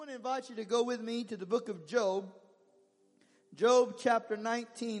to invite you to go with me to the book of Job. Job chapter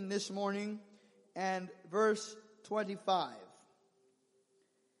 19 this morning and verse 25.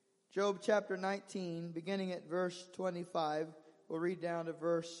 Job chapter 19, beginning at verse 25. We'll read down to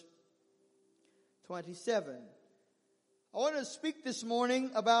verse 27. I want to speak this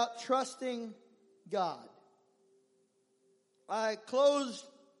morning about trusting God. I closed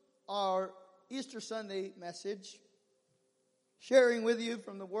our Easter Sunday message sharing with you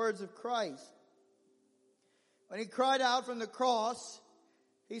from the words of Christ. When he cried out from the cross,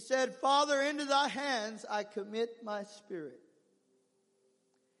 he said, "Father, into thy hands I commit my spirit."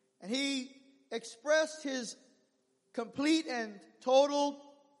 And he expressed his complete and total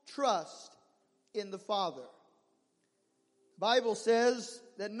trust in the Father. The Bible says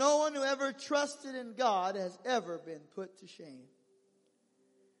that no one who ever trusted in God has ever been put to shame.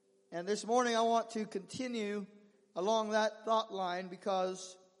 And this morning I want to continue along that thought line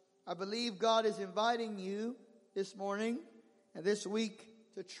because I believe God is inviting you this morning and this week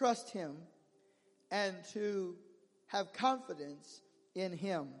to trust Him and to have confidence in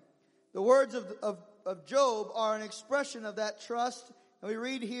Him. The words of Job are an expression of that trust. And we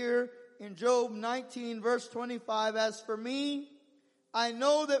read here in Job 19 verse 25, "As for me, I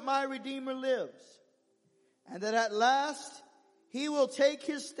know that my Redeemer lives, and that at last He will take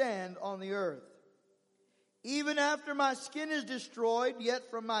His stand on the earth. Even after my skin is destroyed, yet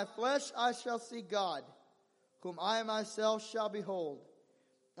from my flesh I shall see God, whom I myself shall behold,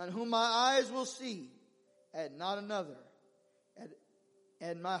 and whom my eyes will see, and not another.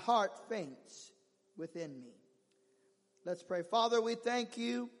 And my heart faints within me." Let's pray. Father, we thank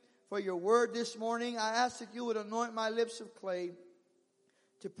you for your word this morning. I ask that you would anoint my lips of clay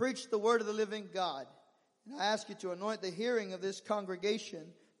to preach the word of the living God. And I ask you to anoint the hearing of this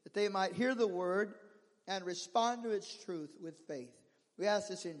congregation that they might hear the word and respond to its truth with faith. We ask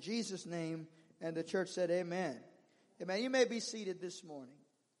this in Jesus' name, and the church said amen. Amen. You may be seated this morning.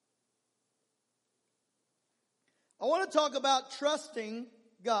 I want to talk about trusting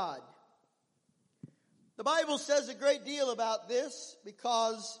God. The Bible says a great deal about this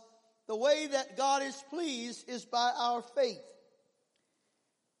because the way that God is pleased is by our faith.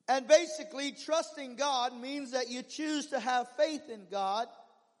 And basically, trusting God means that you choose to have faith in God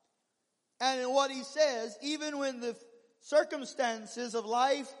and in what He says, even when the circumstances of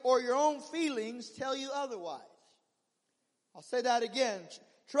life or your own feelings tell you otherwise. I'll say that again.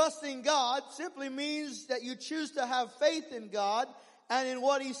 Trusting God simply means that you choose to have faith in God and in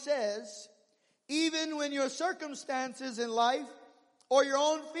what He says, even when your circumstances in life or your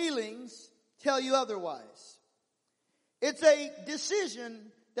own feelings tell you otherwise. It's a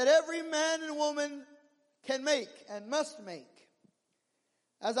decision that every man and woman can make and must make.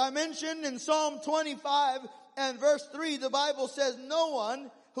 As I mentioned in Psalm 25 and verse 3, the Bible says, "No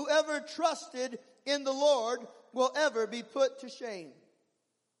one who ever trusted in the Lord will ever be put to shame."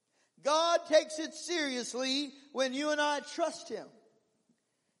 God takes it seriously when you and I trust Him.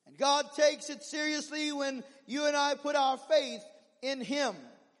 And God takes it seriously when you and I put our faith in Him.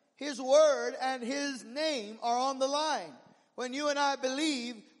 His word and His name are on the line when you and I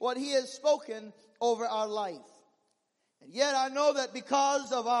believe what He has spoken over our life. And yet I know that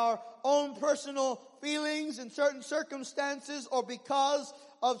because of our own personal feelings in certain circumstances, or because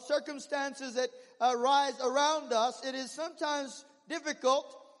of circumstances that arise around us, it is sometimes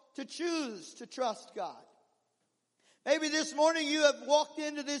difficult to choose to trust God. Maybe this morning you have walked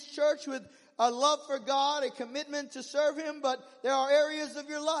into this church with a love for God, a commitment to serve Him, but there are areas of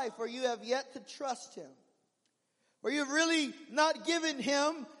your life where you have yet to trust Him, where you've really not given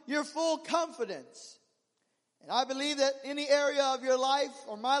Him your full confidence. And I believe that any area of your life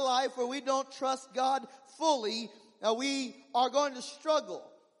or my life where we don't trust God fully, we are going to struggle.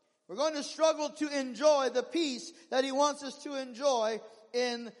 We're going to struggle to enjoy the peace that He wants us to enjoy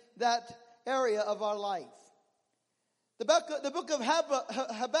in that area of our life. The book of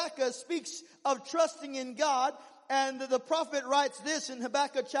Habakkuk speaks of trusting in God, and the prophet writes this in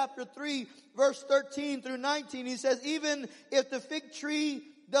Habakkuk chapter 3, verse 13 through 19. He says, "Even if the fig tree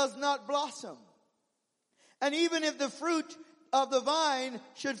does not blossom, and even if the fruit of the vine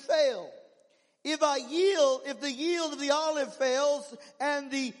should fail, if the yield of the olive fails,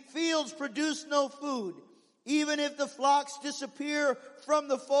 and the fields produce no food, even if the flocks disappear from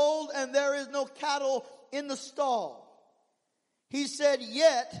the fold, and there is no cattle in the stall," he said,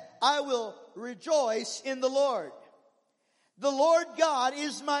 "Yet I will rejoice in the Lord. The Lord God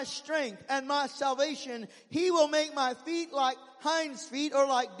is my strength and my salvation. He will make my feet like hinds feet, or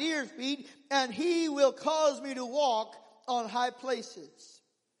like deer's feet, and He will cause me to walk on high places.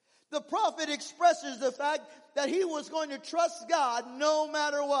 The prophet expresses the fact that he was going to trust God no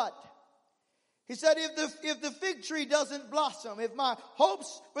matter what. He said, if the fig tree doesn't blossom, if my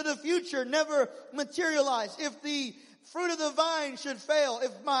hopes for the future never materialize, if the fruit of the vine should fail,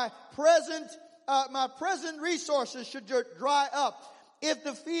 if my present resources should dry up, if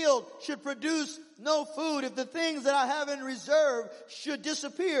the field should produce no food, if the things that I have in reserve should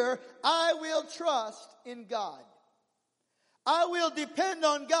disappear, I will trust in God. I will depend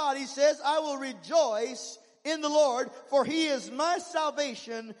on God. He says, I will rejoice in the Lord, for he is my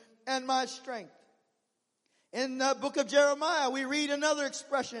salvation and my strength. In the book of Jeremiah, we read another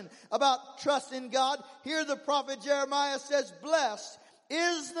expression about trust in God. Here the prophet Jeremiah says, blessed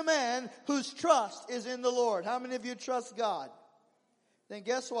is the man whose trust is in the Lord. How many of you trust God? Then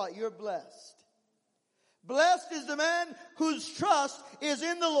guess what? You're blessed. Blessed is the man whose trust is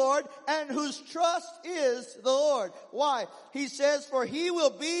in the Lord and whose trust is the Lord. Why? He says, for he will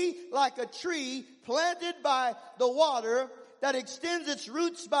be like a tree planted by the water that extends its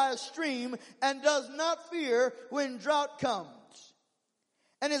roots by a stream and does not fear when drought comes.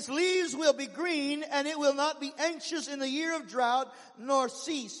 And its leaves will be green, and it will not be anxious in the year of drought, nor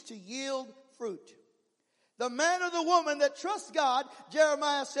cease to yield fruit. The man or the woman that trusts God,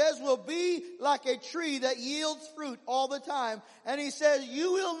 Jeremiah says, will be like a tree that yields fruit all the time. And he says,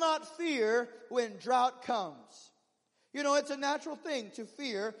 you will not fear when drought comes. You know, it's a natural thing to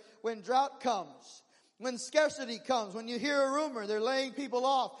fear when drought comes. When scarcity comes, when you hear a rumor, they're laying people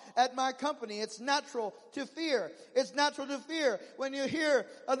off at my company, it's natural to fear. It's natural to fear when you hear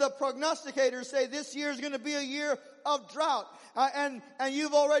the prognosticators say this year is going to be a year of drought. And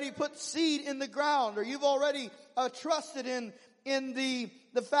you've already put seed in the ground, or you've already trusted in the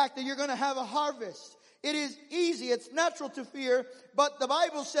fact that you're going to have a harvest. It is easy. It's natural to fear. But the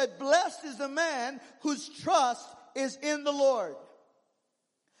Bible said, blessed is the man whose trust is in the Lord.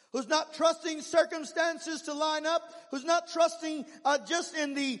 Who's not trusting circumstances to line up, who's not trusting just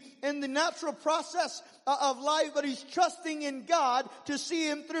in the natural process of life, but he's trusting in God to see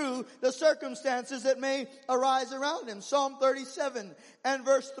him through the circumstances that may arise around him. Psalm 37 and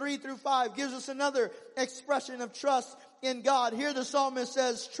verse 3 through 5 gives us another expression of trust in God. Here the psalmist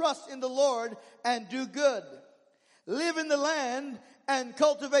says, trust in the Lord and do good. Live in the land and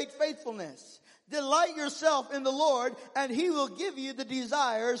cultivate faithfulness. Delight yourself in the Lord, and he will give you the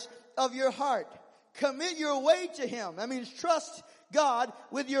desires of your heart. Commit your way to him. That means trust God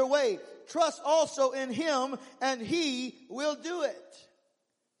with your way. Trust also in him, and he will do it.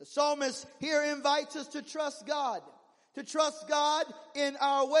 The psalmist here invites us to trust God in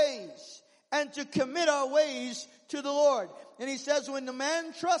our ways, and to commit our ways to the Lord. And he says when the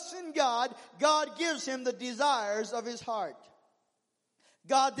man trusts in God, God gives him the desires of his heart.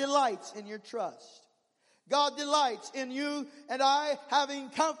 God delights in your trust. God delights in you and I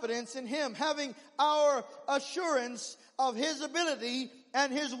having confidence in him, having our assurance of his ability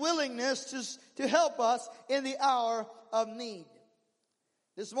and his willingness to help us in the hour of need.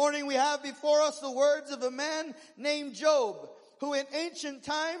 This morning we have before us the words of a man named Job, who in ancient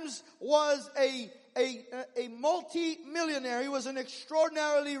times was a multi-millionaire. He was an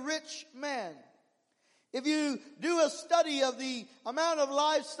extraordinarily rich man. If you do a study of the amount of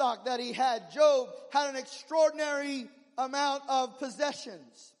livestock that he had, Job had an extraordinary amount of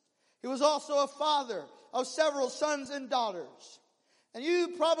possessions. He was also a father of several sons and daughters. And you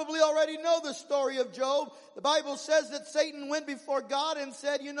probably already know the story of Job. The Bible says that Satan went before God and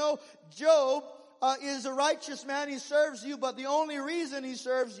said, you know, Job is a righteous man. He serves you, but the only reason he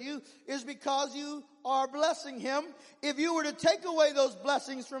serves you is because you are blessing him. If you were to take away those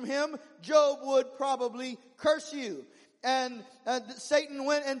blessings from him, Job would probably curse you. And Satan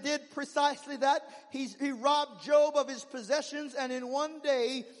went and did precisely that. He robbed Job of his possessions, and in one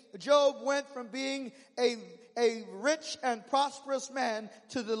day, Job went from being a rich and prosperous man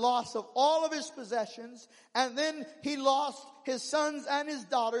to the loss of all of his possessions, and then he lost his sons and his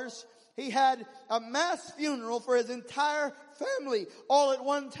daughters. He had a mass funeral for his entire family all at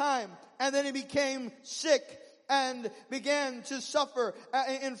one time. And then he became sick and began to suffer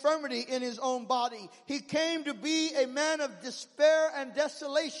infirmity in his own body. He came to be a man of despair and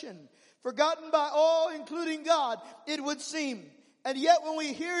desolation, forgotten by all, including God, it would seem. And yet when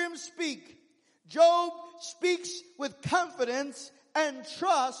we hear him speak, Job speaks with confidence and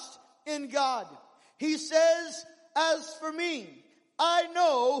trust in God. He says, as for me, I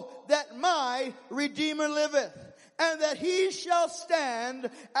know that my Redeemer liveth, and that he shall stand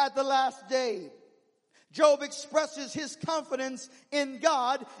at the last day. Job expresses his confidence in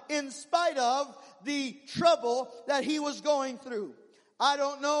God in spite of the trouble that he was going through. I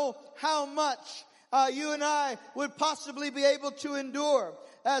don't know how much you and I would possibly be able to endure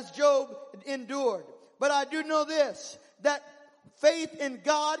as Job endured. But I do know this, that faith in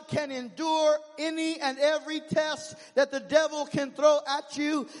God can endure any and every test that the devil can throw at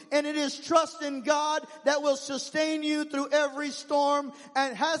you. And it is trust in God that will sustain you through every storm.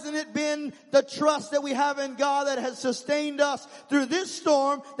 And hasn't it been the trust that we have in God that has sustained us through this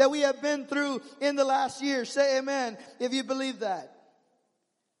storm that we have been through in the last year? Say amen if you believe that.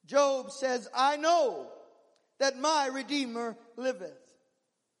 Job says, I know that my Redeemer liveth.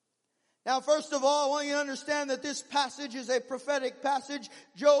 Now, first of all, I want you to understand that this passage is a prophetic passage.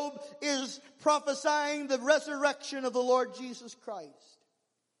 Job is prophesying the resurrection of the Lord Jesus Christ.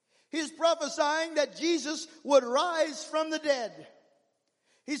 He's prophesying that Jesus would rise from the dead.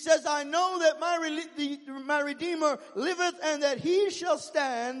 He says, I know that my Redeemer liveth and that he shall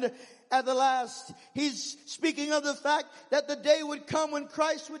stand at the last. He's speaking of the fact that the day would come when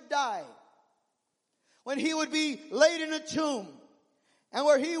Christ would die, when he would be laid in a tomb, and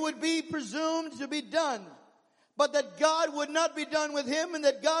where he would be presumed to be done. But that God would not be done with him, and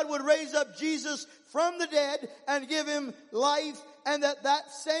that God would raise up Jesus from the dead and give him life. And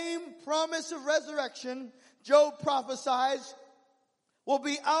that same promise of resurrection, Job prophesies, will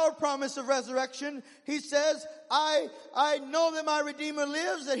be our promise of resurrection. He says, I know that my Redeemer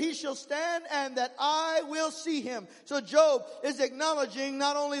lives, that he shall stand, and that I will see him. So Job is acknowledging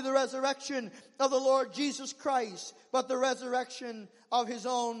not only the resurrection of the Lord Jesus Christ, but the resurrection of his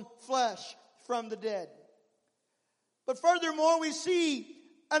own flesh from the dead. But furthermore, we see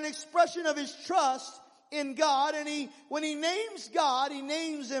an expression of his trust in God. And when he names God, he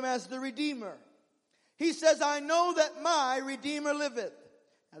names him as the Redeemer. He says, I know that my Redeemer liveth.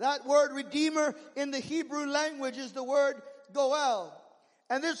 Now that word Redeemer in the Hebrew language is the word Goel.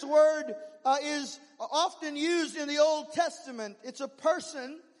 And this word is often used in the Old Testament. It's a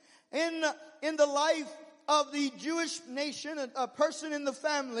person in the life of the Jewish nation, a person in the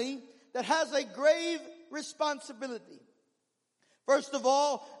family that has a grave responsibility. First of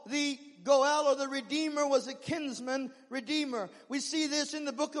all, the Goel or the Redeemer was a kinsman redeemer. We see this in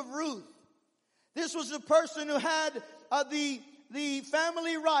the book of Ruth. This was a person who had the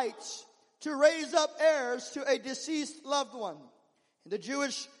family rights to raise up heirs to a deceased loved one. In the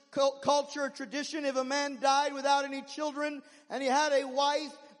Jewish culture tradition, if a man died without any children and he had a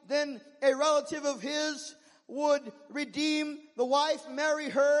wife, then a relative of his would redeem the wife, marry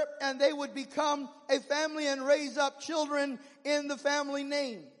her, and they would become a family and raise up children in the family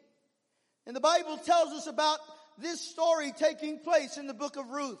name. And the Bible tells us about this story taking place in the book of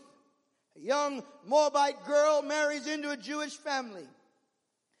Ruth. A young Moabite girl marries into a Jewish family.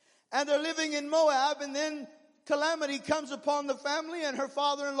 And they're living in Moab, and then calamity comes upon the family, and her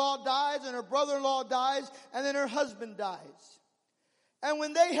father-in-law dies, and her brother-in-law dies, and then her husband dies. And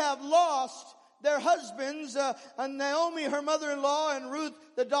when they have lost their husbands, and Naomi, her mother-in-law, and Ruth,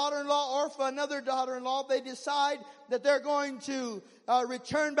 the daughter-in-law, Orpah, another daughter-in-law, they decide that they're going to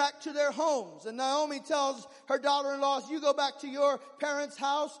return back to their homes. And Naomi tells her daughter-in-laws, you go back to your parents'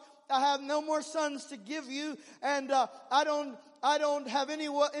 house. I have no more sons to give you, and I don't have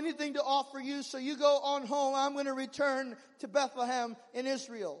anything to offer you, so you go on home. I'm going to return to Bethlehem in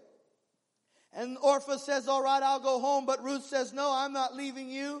Israel. And Orpah says, all right, I'll go home. But Ruth says, no, I'm not leaving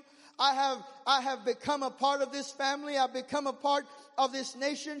you. I have become a part of this family. I've become a part of this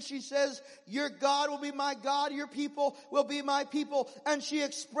nation. She says, your God will be my God. Your people will be my people. And she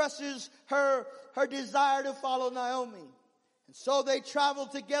expresses her desire to follow Naomi. And so they travel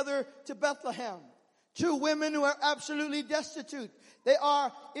together to Bethlehem. Two women who are absolutely destitute. They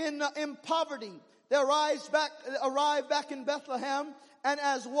are in poverty. They arrive back in Bethlehem. And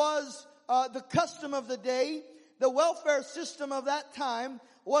as was the custom of the day, the welfare system of that time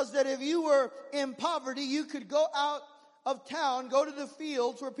was that if you were in poverty, you could go out of town, go to the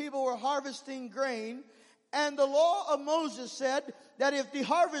fields where people were harvesting grain. And the law of Moses said that if the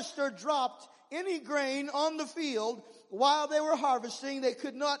harvester dropped any grain on the field while they were harvesting, they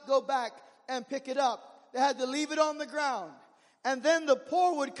could not go back and pick it up. They had to leave it on the ground. And then the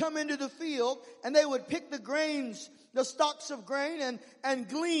poor would come into the field and they would pick the grains, the stalks of grain, and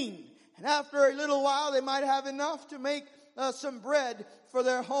glean. And after a little while, they might have enough to make some bread for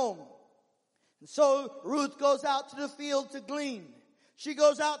their home. And so Ruth goes out to the field to glean. She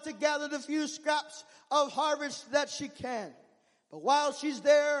goes out to gather the few scraps of harvest that she can. But while she's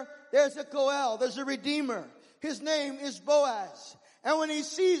there, there's a Goel, there's a Redeemer. His name is Boaz. And when he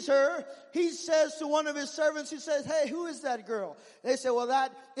sees her, he says to one of his servants, he says, hey, who is that girl? They say, well,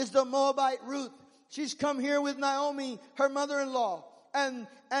 that is the Moabite Ruth. She's come here with Naomi, her mother-in-law. And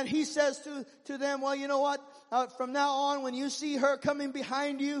he says to them, well, you know what? From now on, when you see her coming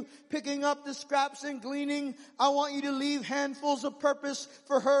behind you, picking up the scraps and gleaning, I want you to leave handfuls of purpose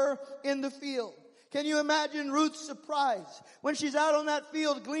for her in the field. Can you imagine Ruth's surprise when she's out on that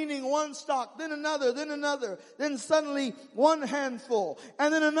field gleaning one stalk, then another, then suddenly one handful,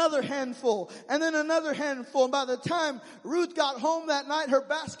 and then another handful, and then another handful. And by the time Ruth got home that night, her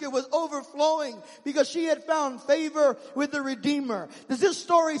basket was overflowing because she had found favor with the Redeemer. Does this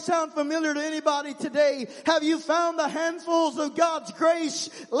story sound familiar to anybody today? Have you found the handfuls of God's grace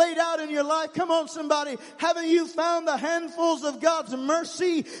laid out in your life? Come on, somebody. Haven't you found the handfuls of God's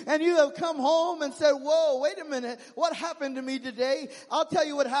mercy, and you have come home and said, whoa, wait a minute, what happened to me today? I'll tell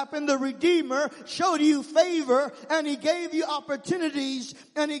you what happened. The Redeemer showed you favor, and he gave you opportunities,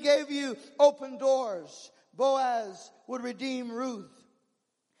 and he gave you open doors. Boaz would redeem Ruth.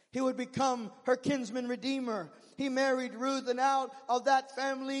 He would become her kinsman redeemer. He married Ruth, and out of that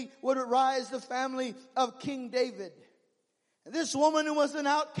family would arise the family of King David. And this woman who was an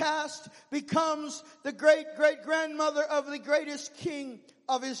outcast becomes the great-great-grandmother of the greatest king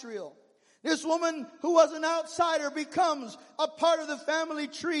of Israel. This woman who was an outsider becomes a part of the family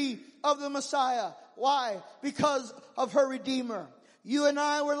tree of the Messiah. Why? Because of her Redeemer. You and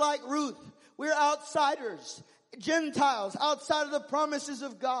I were like Ruth. We're outsiders, Gentiles, outside of the promises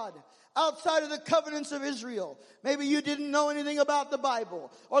of God, outside of the covenants of Israel. Maybe you didn't know anything about the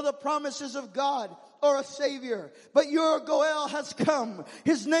Bible or the promises of God or a Savior. But your Goel has come.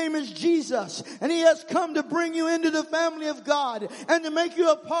 His name is Jesus. And he has come to bring you into the family of God and to make you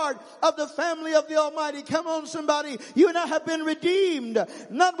a part of the family of the Almighty. Come on, somebody. You and I have been redeemed,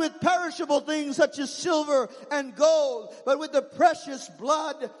 not with perishable things such as silver and gold, but with the precious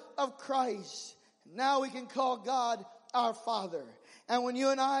blood of Christ. Now we can call God our Father. And when you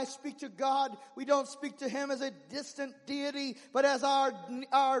and I speak to God, we don't speak to him as a distant deity, but as our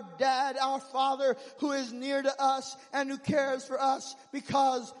dad, our Father, who is near to us and who cares for us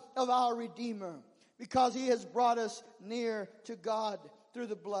because of our Redeemer, because he has brought us near to God through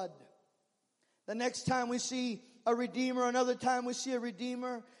the blood. The next time we see a Redeemer, another time we see a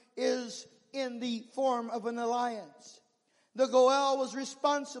Redeemer, is in the form of an alliance. The Goel was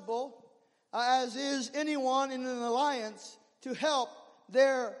responsible, as is anyone in an alliance, to help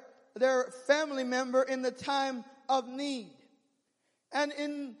their family member in the time of need. And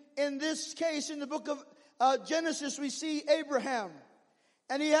in this case, in the book of Genesis, we see Abraham.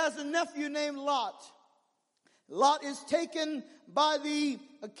 And he has a nephew named Lot. Lot is taken by the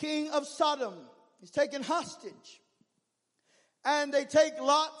king of Sodom. He's taken hostage. And they take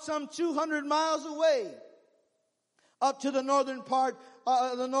Lot some 200 miles away, up to the northern part,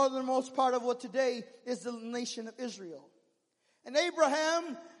 the northernmost part of what today is the nation of Israel. And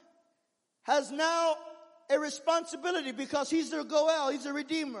Abraham has now a responsibility because he's the Goel, he's a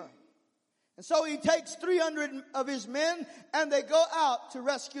redeemer. And so he takes 300 of his men and they go out to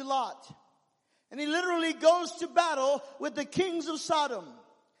rescue Lot. And he literally goes to battle with the kings of Sodom,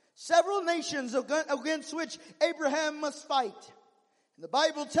 several nations against which Abraham must fight. And the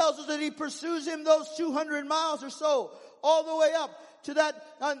Bible tells us that he pursues him those 200 miles or so, all the way up to that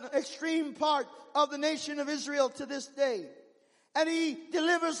extreme part of the nation of Israel to this day. And he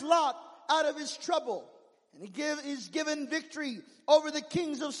delivers Lot out of his trouble. And he's given victory over the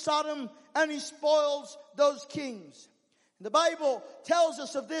kings of Sodom, and he spoils those kings. And the Bible tells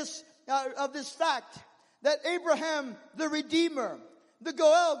us of this fact, that Abraham, the Redeemer, the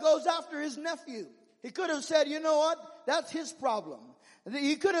Goel, goes after his nephew. He could have said, you know what? That's his problem.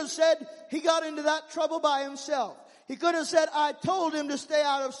 He could have said he got into that trouble by himself. He could have said, I told him to stay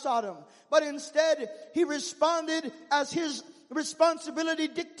out of Sodom. But instead, he responded as his responsibility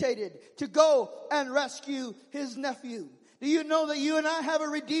dictated, to go and rescue his nephew. Do you know that you and I have a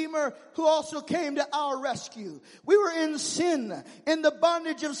Redeemer who also came to our rescue? We were in sin, in the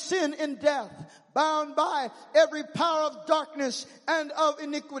bondage of sin and death, bound by every power of darkness and of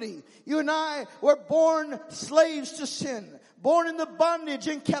iniquity. You and I were born slaves to sin, born in the bondage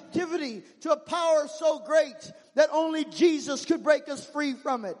and captivity to a power so great that only Jesus could break us free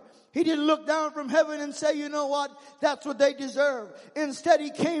from it. He didn't look down from heaven and say, you know what, that's what they deserve. Instead, he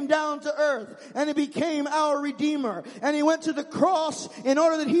came down to earth and he became our Redeemer. And he went to the cross in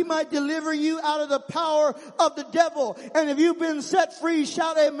order that he might deliver you out of the power of the devil. And if you've been set free,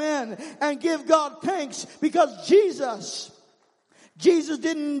 shout amen and give God thanks, because Jesus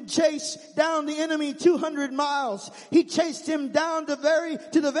didn't chase down the enemy 200 miles. He chased him down to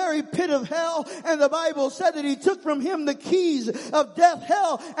the very pit of hell. And the Bible said that he took from him the keys of death,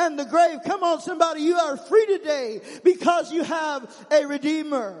 hell, and the grave. Come on, somebody, you are free today because you have a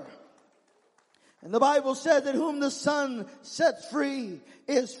Redeemer. And the Bible said that whom the Son sets free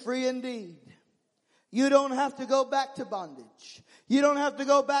is free indeed. You don't have to go back to bondage. You don't have to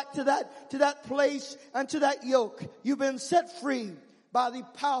go back to that place and to that yoke. You've been set free by the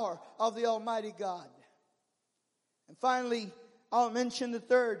power of the Almighty God. And finally, I'll mention the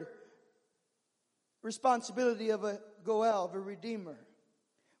third responsibility of a Goel, of a redeemer.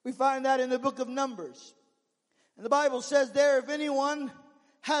 We find that in the book of Numbers. And the Bible says there, if anyone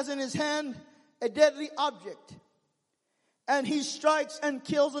has in his hand a deadly object, and he strikes and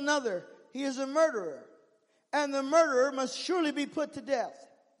kills another, he is a murderer. And the murderer must surely be put to death.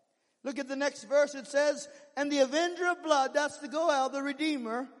 Look at the next verse. It says, and the avenger of blood, that's the Goel, the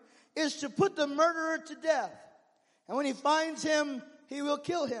redeemer, is to put the murderer to death. And when he finds him, he will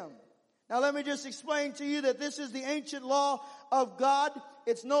kill him. Now let me just explain to you that this is the ancient law of God.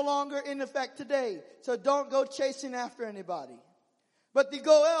 It's no longer in effect today. So don't go chasing after anybody. But the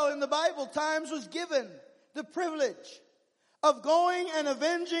Goel in the Bible times was given the privilege of going and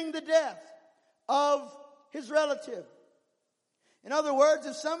avenging the death of his relative. In other words,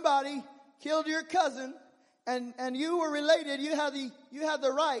 if somebody killed your cousin and you were related, you had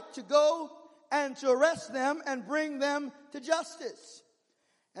the right to go and to arrest them and bring them to justice.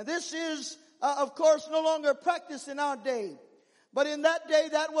 And this is, of course, no longer practiced in our day. But in that day,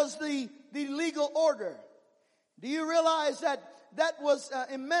 that was the legal order. Do you realize that was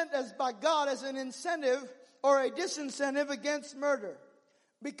meant as by God as an incentive or a disincentive against murder?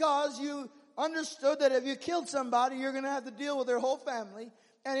 Because you understood that if you killed somebody, you're going to have to deal with their whole family,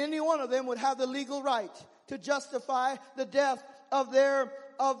 and any one of them would have the legal right to justify the death of their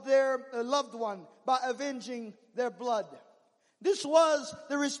loved one by avenging their blood. This was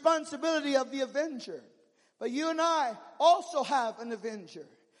the responsibility of the avenger. But you and I also have an avenger,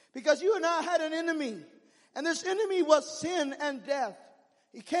 because you and I had an enemy, and this enemy was sin and death.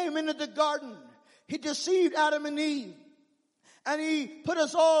 He came into the garden. He deceived Adam and Eve. And he put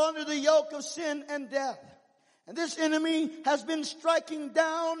us all under the yoke of sin and death. And this enemy has been striking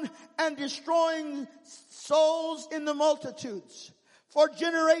down and destroying souls in the multitudes. For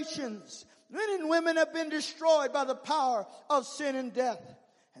generations, men and women have been destroyed by the power of sin and death.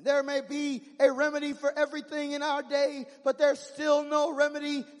 And there may be a remedy for everything in our day, but there's still no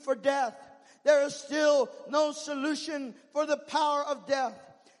remedy for death. There is still no solution for the power of death.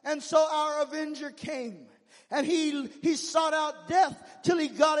 And so our avenger came. And he sought out death till he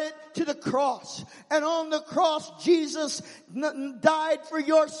got it to the cross. And on the cross, Jesus died for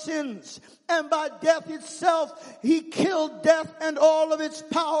your sins. And by death itself, he killed death and all of its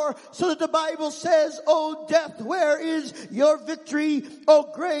power. So that the Bible says, O death, where is your victory? O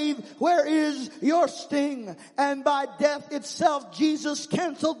grave, where is your sting? And by death itself, Jesus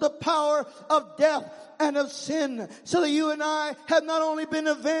canceled the power of death and of sin, so that you and I have not only been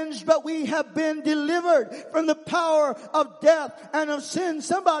avenged, but we have been delivered from the power of death and of sin.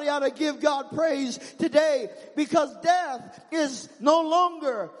 Somebody ought to give God praise today, because death is no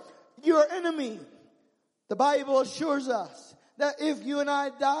longer your enemy. The Bible assures us that if you and I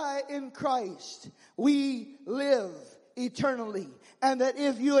die in Christ, we live eternally. And that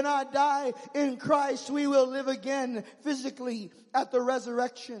if you and I die in Christ, we will live again physically at the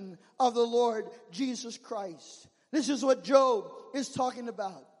resurrection of the Lord Jesus Christ. This is what Job is talking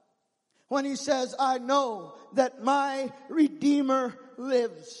about when he says, I know that my Redeemer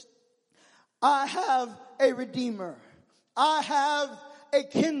lives. I have a Redeemer. I have a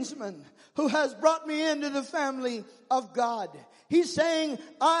kinsman who has brought me into the family of God. He's saying,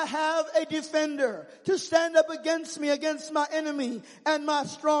 I have a defender to stand up against me, against my enemy and my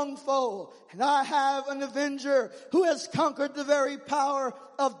strong foe. And I have an avenger who has conquered the very power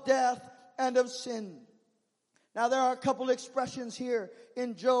of death and of sin. Now there are a couple expressions here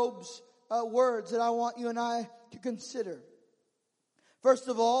in Job's words that I want you and I to consider. First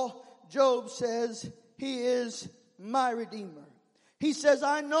of all, Job says, he is my Redeemer. He says,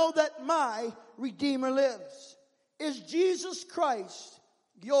 I know that my Redeemer lives. Is Jesus Christ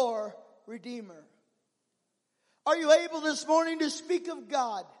your Redeemer? Are you able this morning to speak of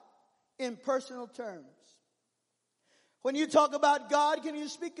God in personal terms? When you talk about God, can you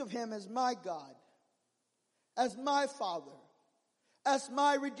speak of him as my God, as my Father, as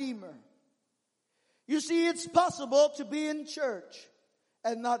my Redeemer? You see, it's possible to be in church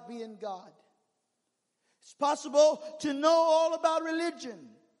and not be in God. It's possible to know all about religion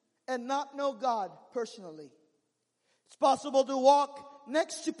and not know God personally. It's possible to walk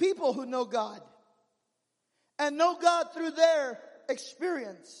next to people who know God and know God through their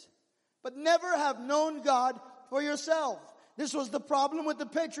experience, but never have known God for yourself. This was the problem with the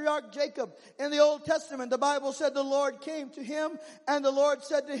patriarch Jacob. In the Old Testament, the Bible said the Lord came to him, and the Lord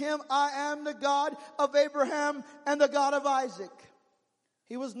said to him, I am the God of Abraham and the God of Isaac.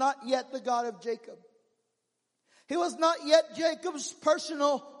 He was not yet the God of Jacob. He was not yet Jacob's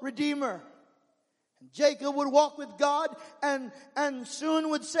personal redeemer. Jacob would walk with God and soon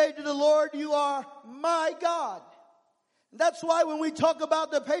would say to the Lord, you are my God. That's why when we talk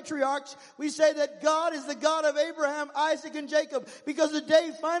about the patriarchs, we say that God is the God of Abraham, Isaac, and Jacob. Because the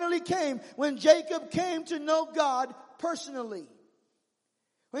day finally came when Jacob came to know God personally.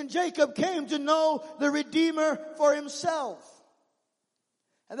 When Jacob came to know the Redeemer for himself.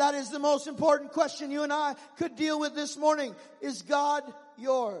 And that is the most important question you and I could deal with this morning. Is God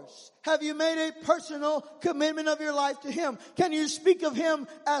yours? Have you made a personal commitment of your life to Him? Can you speak of Him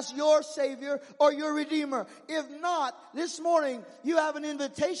as your Savior or your Redeemer? If not, this morning you have an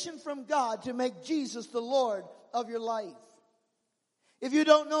invitation from God to make Jesus the Lord of your life. If you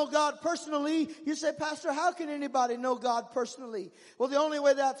don't know God personally, you say, Pastor, how can anybody know God personally? Well, the only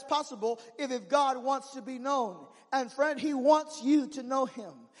way that's possible is if God wants to be known. And friend, He wants you to know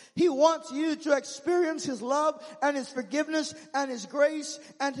Him. He wants you to experience His love and His forgiveness and His grace.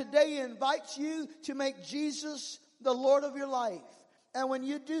 And today He invites you to make Jesus the Lord of your life. And when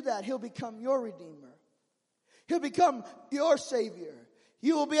you do that, He'll become your Redeemer. He'll become your Savior.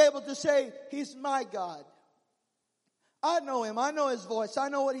 You will be able to say, He's my God. I know Him. I know His voice. I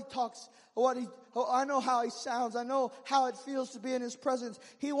know what He talks, I know how He sounds. I know how it feels to be in His presence.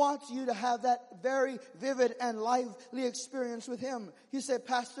 He wants you to have that very vivid and lively experience with Him. You say,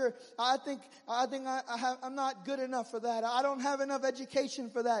 Pastor, I think I'm not good enough for that. I don't have enough education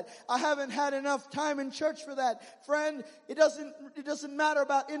for that. I haven't had enough time in church for that. Friend, it doesn't matter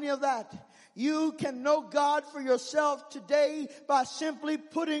about any of that. You can know God for yourself today by simply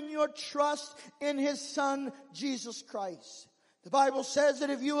putting your trust in His Son, Jesus Christ. The Bible says that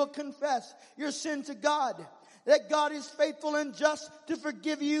if you will confess your sin to God, that God is faithful and just to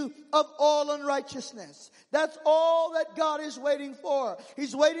forgive you of all unrighteousness. That's all that God is waiting for.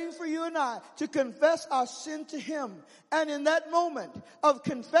 He's waiting for you and I to confess our sin to Him. And in that moment of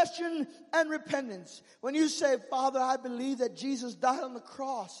confession and repentance, when you say, Father, I believe that Jesus died on the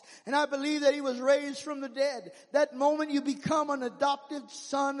cross, and I believe that He was raised from the dead, that moment you become an adopted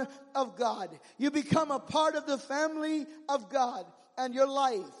son of God. You become a part of the family of God, and your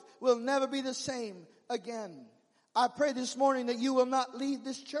life will never be the same again. I pray this morning that you will not leave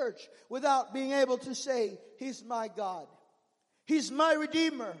this church without being able to say, He's my God. He's my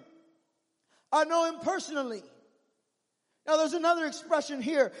Redeemer. I know Him personally. Now there's another expression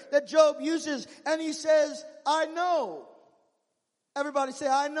here that Job uses, and he says, I know. Everybody say,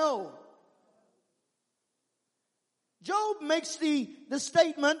 I know. Job makes the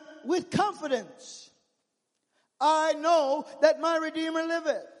statement with confidence. I know that my Redeemer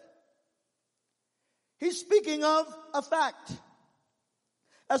liveth. He's speaking of a fact.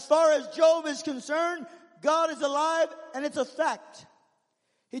 As far as Job is concerned, God is alive and it's a fact.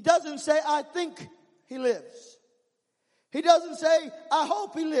 He doesn't say, I think He lives. He doesn't say, I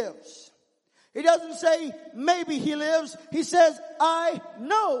hope He lives. He doesn't say, maybe He lives. He says, I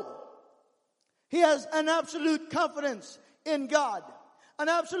know. He has an absolute confidence in God. An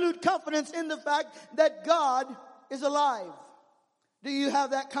absolute confidence in the fact that God is alive. Do you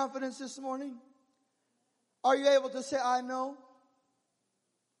have that confidence this morning? Are you able to say, I know?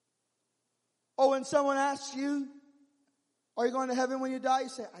 Or when someone asks you, are you going to heaven when you die? You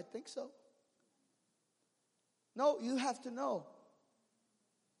say, I think so. No, you have to know.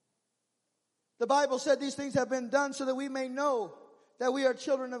 The Bible said these things have been done so that we may know that we are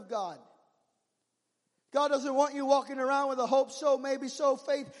children of God. God doesn't want you walking around with a hope so, maybe so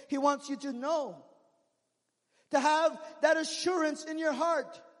faith. He wants you to know. To have that assurance in your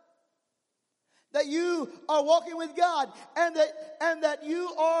heart. That you are walking with God and that you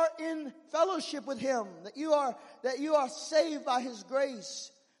are in fellowship with Him. That you are saved by His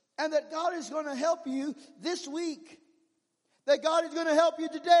grace. And that God is going to help you this week. That God is going to help you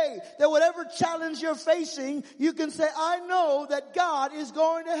today. That whatever challenge you're facing, you can say, I know that God is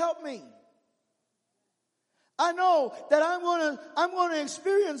going to help me. I know that I'm going to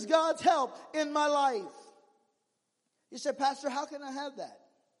experience God's help in my life. You say, Pastor, how can I have that?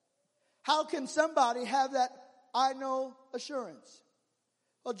 How can somebody have that I know assurance?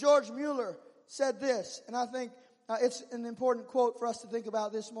 Well, George Mueller said this, and I think it's an important quote for us to think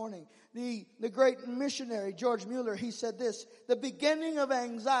about this morning. The great missionary, George Mueller, he said this: the beginning of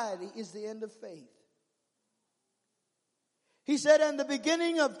anxiety is the end of faith. He said, and the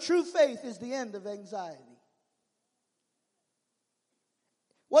beginning of true faith is the end of anxiety.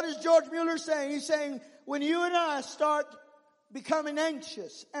 What is George Mueller saying? He's saying, when you and I start becoming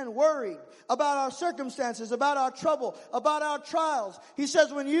anxious and worried about our circumstances, about our trouble, about our trials. He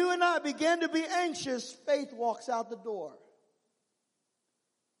says when you and I begin to be anxious, faith walks out the door.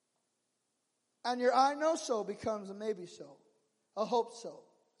 And your I know so becomes a maybe so, a hope so,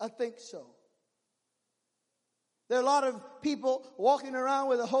 a think so. There are a lot of people walking around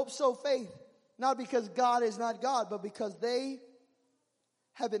with a hope so faith, not because God is not God, but because they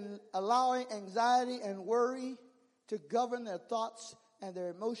have been allowing anxiety and worry to govern their thoughts and their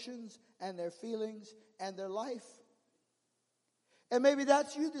emotions and their feelings and their life. And maybe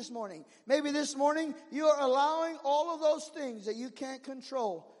that's you this morning. Maybe this morning you are allowing all of those things that you can't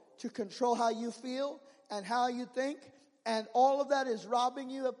control to control how you feel and how you think. And all of that is robbing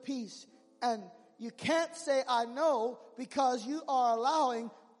you of peace. And you can't say, I know, because you are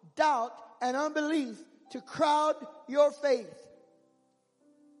allowing doubt and unbelief to crowd your faith.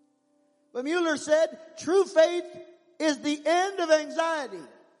 But Mueller said, true faith is the end of anxiety.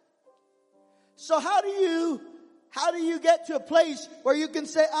 So how do you get to a place where you can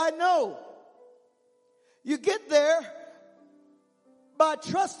say, I know? You get there by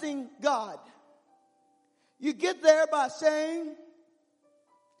trusting God. You get there by saying,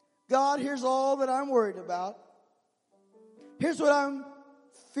 God, here's all that I'm worried about. Here's what I'm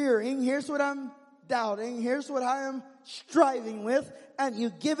fearing. Here's what I'm doubting. Here's what I am striving with. And you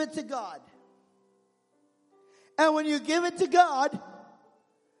give it to God. And when you give it to God,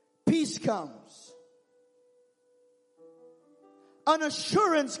 peace comes. An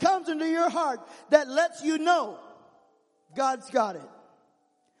assurance comes into your heart that lets you know God's got it.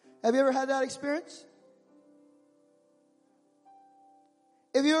 Have you ever had that experience?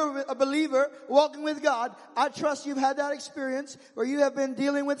 If you're a believer walking with God, I trust you've had that experience where you have been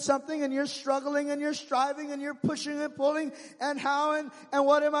dealing with something and you're struggling and you're striving and you're pushing and pulling and how and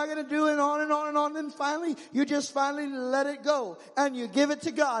what am I going to do and on and on and on. And finally, you just finally let it go and you give it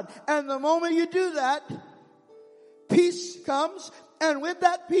to God. And the moment you do that, peace comes. And with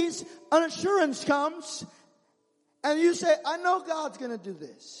that peace, an assurance comes. And you say, I know God's going to do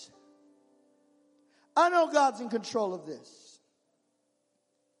this. I know God's in control of this.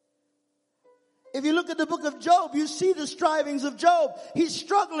 If you look at the book of Job, you see the strivings of Job. He's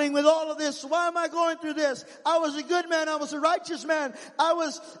struggling with all of this. Why am I going through this? I was a good man. I was a righteous man. I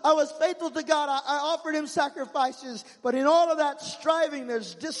was faithful to God. I offered him sacrifices. But in all of that striving,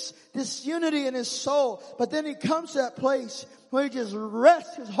 there's disunity in his soul. But then he comes to that place where he just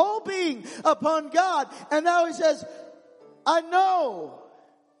rests his whole being upon God. And now he says, I know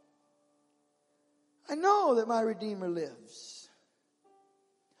that my Redeemer lives.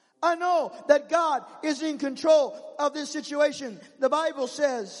 I know that God is in control of this situation. The Bible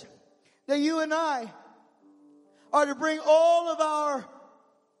says that you and I are to bring all of our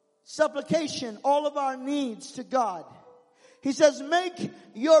supplication, all of our needs to God. He says, make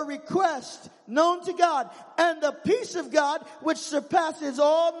your request known to God, and the peace of God, which surpasses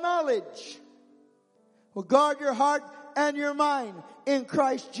all knowledge, will guard your heart and your mind in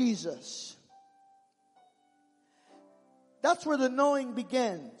Christ Jesus. That's where the knowing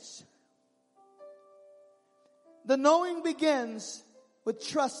begins. The knowing begins with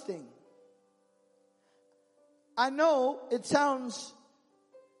trusting. I know it sounds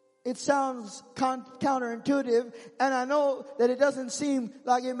counterintuitive, and I know that it doesn't seem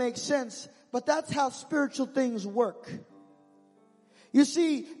like it makes sense, but that's how spiritual things work. You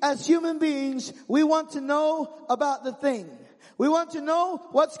see, as human beings, we want to know about the thing. We want to know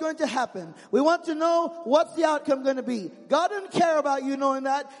what's going to happen. We want to know what's the outcome going to be. God doesn't care about you knowing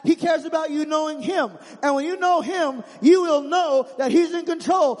that. He cares about you knowing Him. And when you know Him, you will know that He's in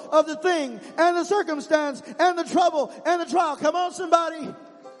control of the thing and the circumstance and the trouble and the trial. Come on, somebody.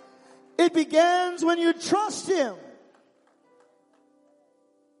 It begins when you trust Him.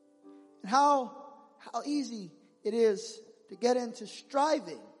 How easy it is to get into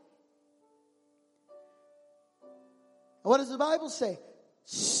striving. What does the Bible say?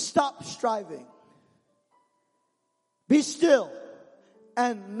 Stop striving. Be still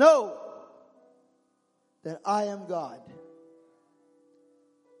and know that I am God.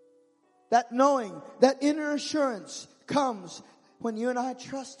 That knowing, that inner assurance comes when you and I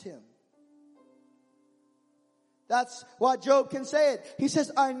trust Him. That's why Job can say it. He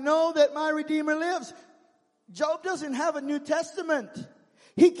says, I know that my Redeemer lives. Job doesn't have a New Testament.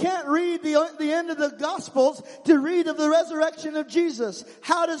 He can't read the end of the Gospels to read of the resurrection of Jesus.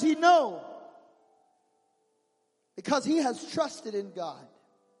 How does he know? Because he has trusted in God.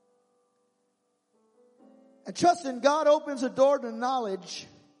 And trust in God opens a door to knowledge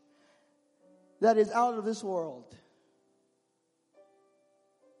that is out of this world.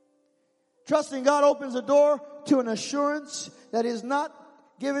 Trusting God opens the door to an assurance that is not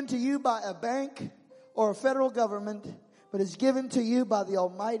given to you by a bank or a federal government, but is given to you by the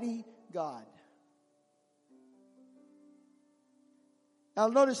Almighty God. Now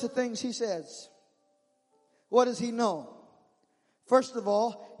notice the things he says. What does he know? First of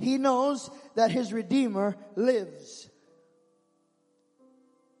all, he knows that his Redeemer lives.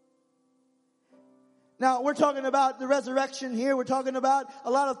 Now, we're talking about the resurrection here. We're talking about a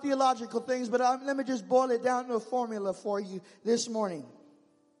lot of theological things, but let me just boil it down to a formula for you this morning.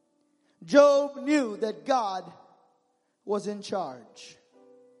 Job knew that God was in charge.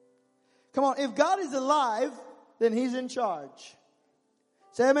 Come on, if God is alive, then he's in charge.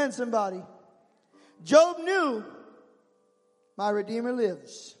 Say amen, somebody. Job knew my Redeemer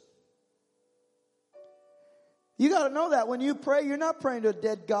lives. You got to know that when you pray, you're not praying to a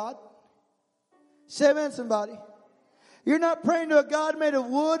dead God. Say amen, somebody. You're not praying to a God made of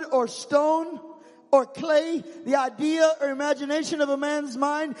wood or stone or clay, the idea or imagination of a man's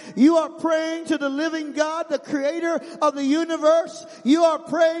mind. You are praying to the living God, the creator of the universe. You are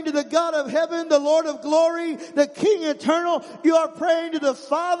praying to the God of heaven, the Lord of glory, the King eternal. You are praying to the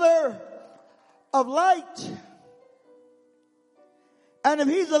Father of light. And if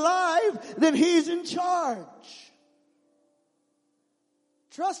he's alive, then he's in charge.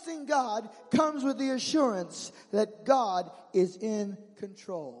 Trusting God comes with the assurance that God is in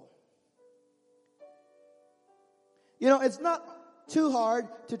control. You know, it's not too hard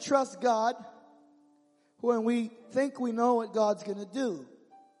to trust God when we think we know what God's going to do.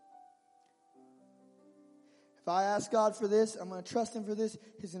 If I ask God for this, I'm going to trust him for this.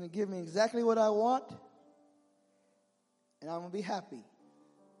 He's going to give me exactly what I want. And I'm going to be happy.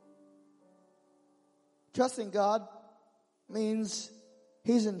 Trusting God means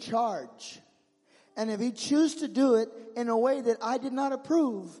he's in charge. And if he chooses to do it in a way that I did not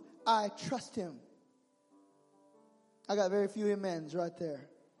approve, I trust him. I got very few amens right there.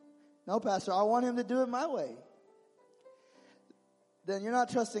 No, Pastor, I want him to do it my way. Then you're not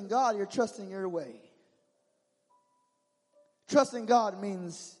trusting God, you're trusting your way. Trusting God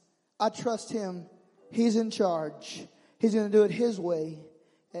means I trust him. He's in charge. He's going to do it his way.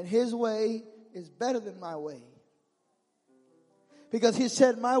 And his way is better than my way. Because he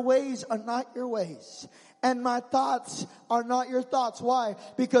said, my ways are not your ways. And my thoughts are not your thoughts. Why?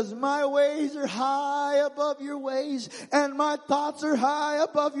 Because my ways are high above your ways. And my thoughts are high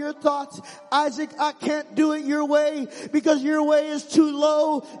above your thoughts. Isaac, I can't do it your way. Because your way is too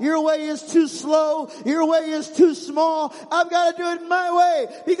low. Your way is too slow. Your way is too small. I've got to do it my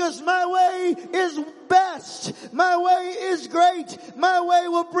way. Because my way is best. My way is great. My way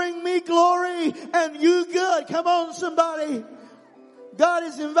will bring me glory and you good. Come on, somebody. God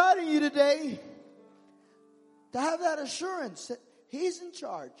is inviting you today to have that assurance that he's in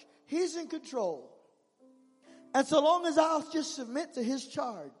charge. He's in control. And so long as I'll just submit to his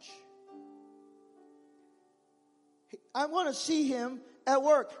charge, I'm going to see him at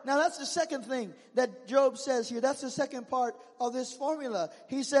work. Now that's the second thing that Job says here. That's the second part of this formula.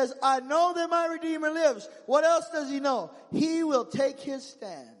 He says, I know that my Redeemer lives. What else does he know? He will take his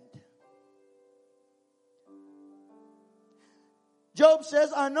stand. Job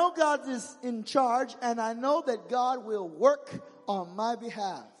says, I know God is in charge and I know that God will work on my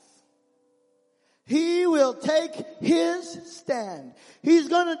behalf. He will take his stand. He's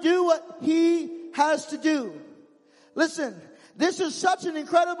going to do what he has to do. Listen, this is such an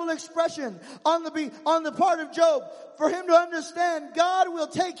incredible expression on the part of Job. For him to understand God will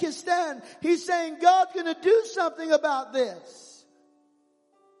take his stand. He's saying God's going to do something about this.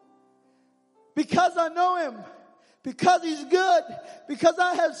 Because I know him. Because he's good, because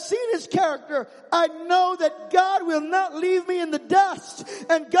I have seen his character, I know that God will not leave me in the dust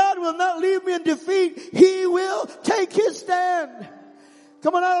and God will not leave me in defeat. He will take his stand.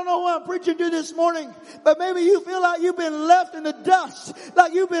 Come on, I don't know who I'm preaching to this morning, but maybe you feel like you've been left in the dust,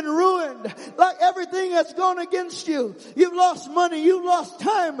 like you've been ruined, like everything has gone against you. You've lost money, you've lost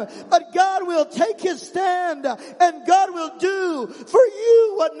time, but God will take his stand and God will do for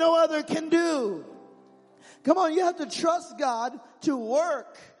you what no other can do. Come on, you have to trust God to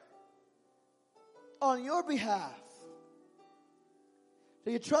work on your behalf.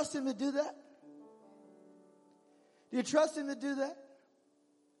 Do you trust him to do that? Do you trust him to do that?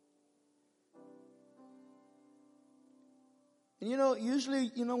 And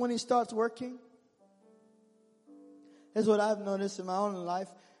usually, when he starts working, here's what I've noticed in my own life.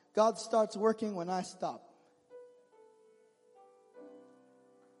 God starts working when I stop.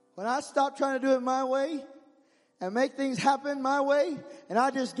 When I stop trying to do it my way, and make things happen my way, and I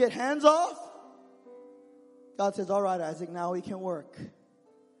just get hands off, God says, all right, Isaac, now we can work.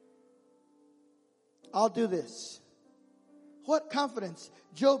 I'll do this. What confidence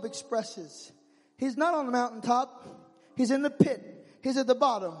Job expresses. He's not on the mountaintop. He's in the pit. He's at the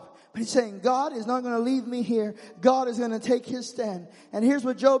bottom. But he's saying, God is not going to leave me here. God is going to take his stand. And here's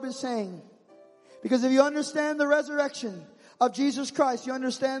what Job is saying. Because if you understand the resurrection of Jesus Christ, you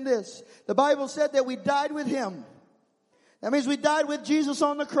understand this. The Bible said that we died with him. That means we died with Jesus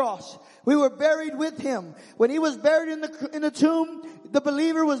on the cross. We were buried with him. When he was buried in the tomb, the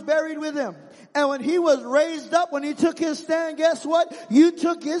believer was buried with him. And when he was raised up, when he took his stand, guess what? You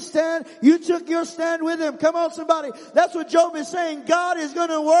took his stand. You took your stand with him. Come on, somebody. That's what Job is saying. God is going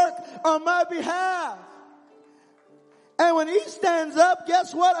to work on my behalf. And when he stands up,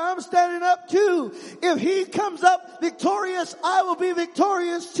 guess what? I'm standing up too. If he comes up victorious, I will be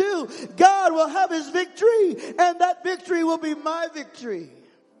victorious too. God will have his victory, and that victory will be my victory.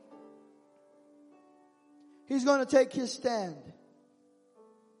 He's going to take his stand.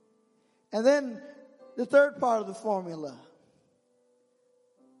 And then the third part of the formula.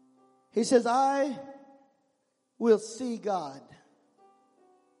 He says, I will see God.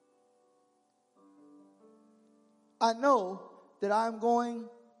 I know that I'm going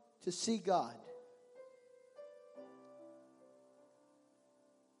to see God.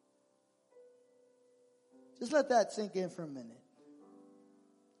 Just let that sink in for a minute.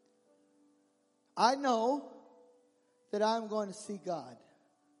 I know that I'm going to see God.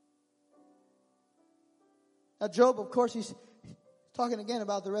 Now, Job, of course, he's talking again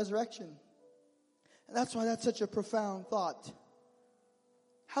about the resurrection. And that's why that's such a profound thought.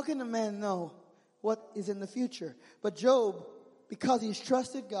 How can a man know what is in the future? But Job, because he's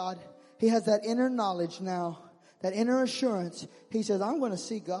trusted God, he has that inner knowledge now, that inner assurance. He says, I'm going to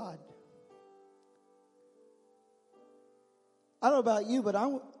see God. I don't know about you, but I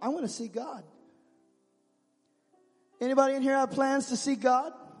want to see God. Anybody in here have plans to see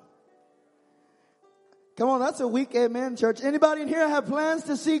God? Come on, that's a weak amen, church. Anybody in here have plans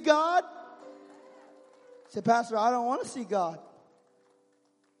to see God? Say, Pastor, I don't want to see God.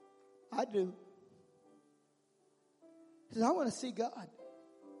 I do. He says, I want to see God.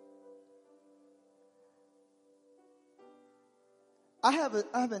 I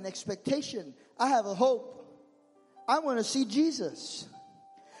have an expectation. I have a hope. I want to see Jesus.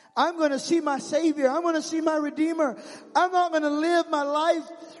 I'm going to see my Savior. I'm going to see my Redeemer. I'm not going to live my life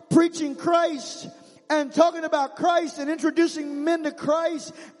preaching Christ and talking about Christ and introducing men to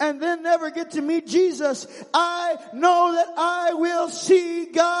Christ and then never get to meet Jesus. I know that I will see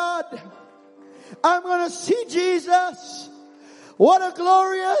God. I'm going to see Jesus. What a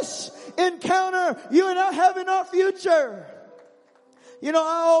glorious encounter you and I have in our future. You know,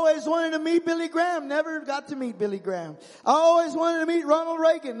 I always wanted to meet Billy Graham. Never got to meet Billy Graham. I always wanted to meet Ronald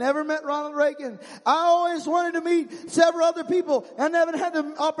Reagan. Never met Ronald Reagan. I always wanted to meet several other people and never had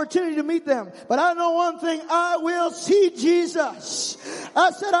the opportunity to meet them. But I know one thing. I will see Jesus. I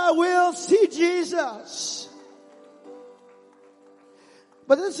said I will see Jesus.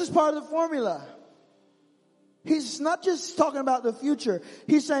 But this is part of the formula. He's not just talking about the future.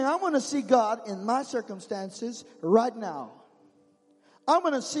 He's saying, I want to see God in my circumstances right now. I'm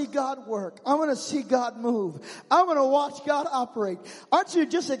going to see God work. I'm going to see God move. I'm going to watch God operate. Aren't you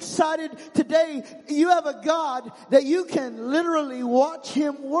just excited today? You have a God that you can literally watch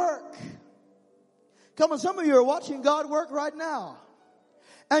him work. Come on, some of you are watching God work right now.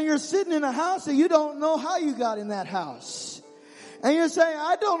 And you're sitting in a house and you don't know how you got in that house. And you're saying,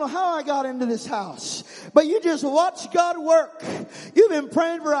 I don't know how I got into this house. But you just watch God work. You've been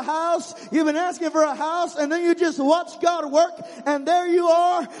praying for a house. You've been asking for a house. And then you just watch God work. And there you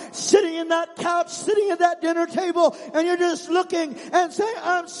are, sitting in that couch, sitting at that dinner table. And you're just looking and saying,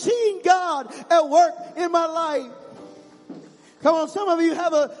 I'm seeing God at work in my life. Come on, some of you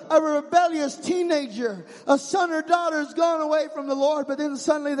have a rebellious teenager. A son or daughter has gone away from the Lord, but then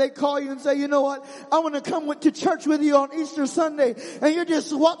suddenly they call you and say, you know what? I want to come to church with you on Easter Sunday. And you're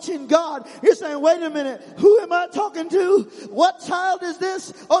just watching God. You're saying, wait a minute. Who am I talking to? What child is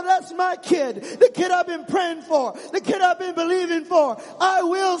this? Oh, that's my kid. The kid I've been praying for. The kid I've been believing for. I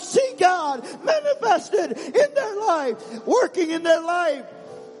will see God manifested in their life. Working in their life.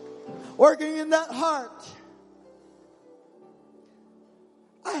 Working in that heart.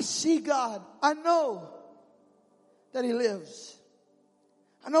 I see God. I know that he lives.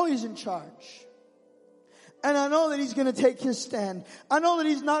 I know he's in charge. And I know that he's going to take his stand. I know that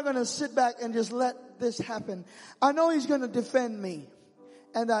he's not going to sit back and just let this happen. I know he's going to defend me.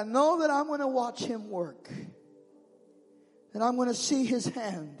 And I know that I'm going to watch him work. And I'm going to see his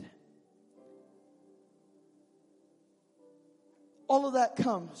hand. All of that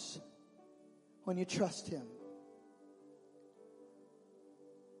comes when you trust him.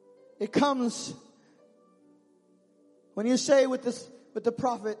 It comes When you say with the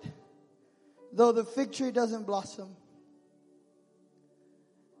prophet, though the fig tree doesn't blossom,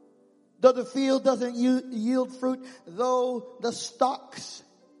 though the field doesn't yield fruit, though the stalks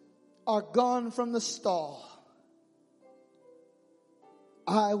are gone from the stall,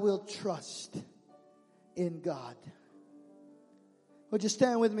 I will trust in God. Would you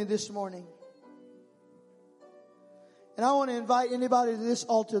stand with me this morning? And I want to invite anybody to this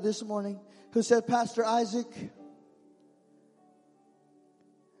altar this morning who said, Pastor Isaac,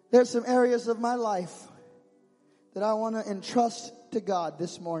 there's some areas of my life that I want to entrust to God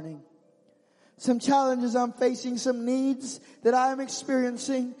this morning. Some challenges I'm facing, some needs that I am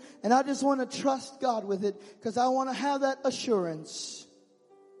experiencing, and I just want to trust God with it because I want to have that assurance.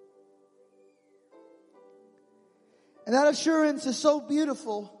 And that assurance is so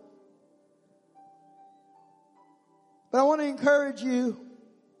beautiful. But I want to encourage you,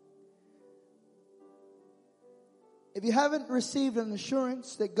 if you haven't received an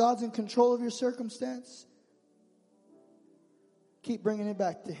assurance that God's in control of your circumstance, keep bringing it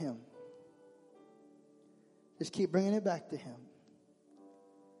back to Him. Just keep bringing it back to Him.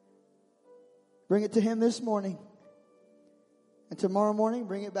 Bring it to Him this morning. And tomorrow morning,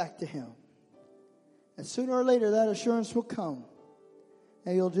 bring it back to Him. And sooner or later, that assurance will come.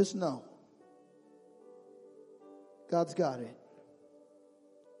 And you'll just know God's got it.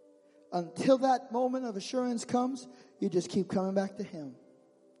 Until that moment of assurance comes, you just keep coming back to Him.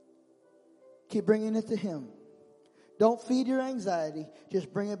 Keep bringing it to Him. Don't feed your anxiety.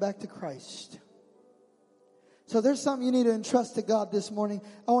 Just bring it back to Christ. So there's something you need to entrust to God this morning.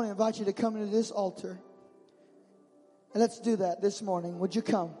 I want to invite you to come into this altar. And let's do that this morning. Would you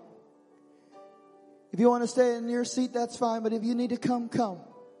come? If you want to stay in your seat, that's fine. But if you need to come, come.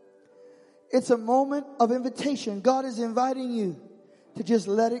 It's a moment of invitation. God is inviting you to just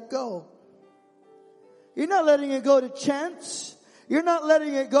let it go. You're not letting it go to chance. You're not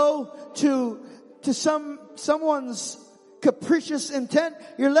letting it go to someone's capricious intent.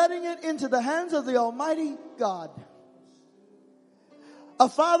 You're letting it into the hands of the Almighty God. A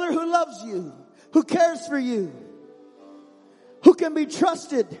Father who loves you, who cares for you, who can be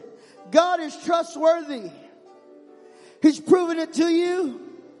trusted. God is trustworthy. He's proven it to you,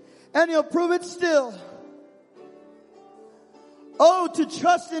 and He'll prove it still. Oh, to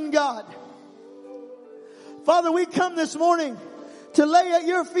trust in God. Father, we come this morning to lay at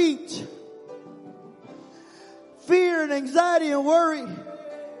your feet fear and anxiety and worry.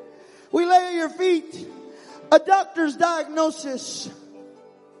 We lay at your feet a doctor's diagnosis.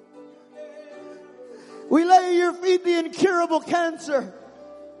 We lay at your feet the incurable cancer.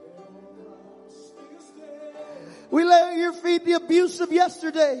 We lay at your feet the abuse of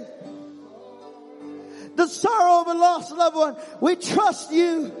yesterday. The sorrow of a lost loved one. We trust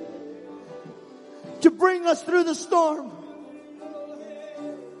you to bring us through the storm.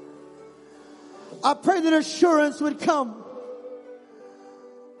 I pray that assurance would come.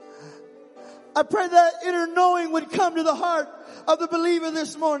 I pray that inner knowing would come to the heart of the believer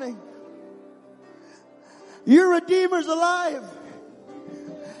this morning. Your Redeemer's alive.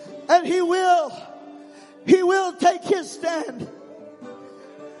 And He will take His stand.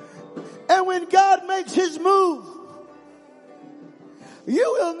 And when God makes His move,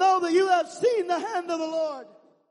 you will know that you have seen the hand of the Lord.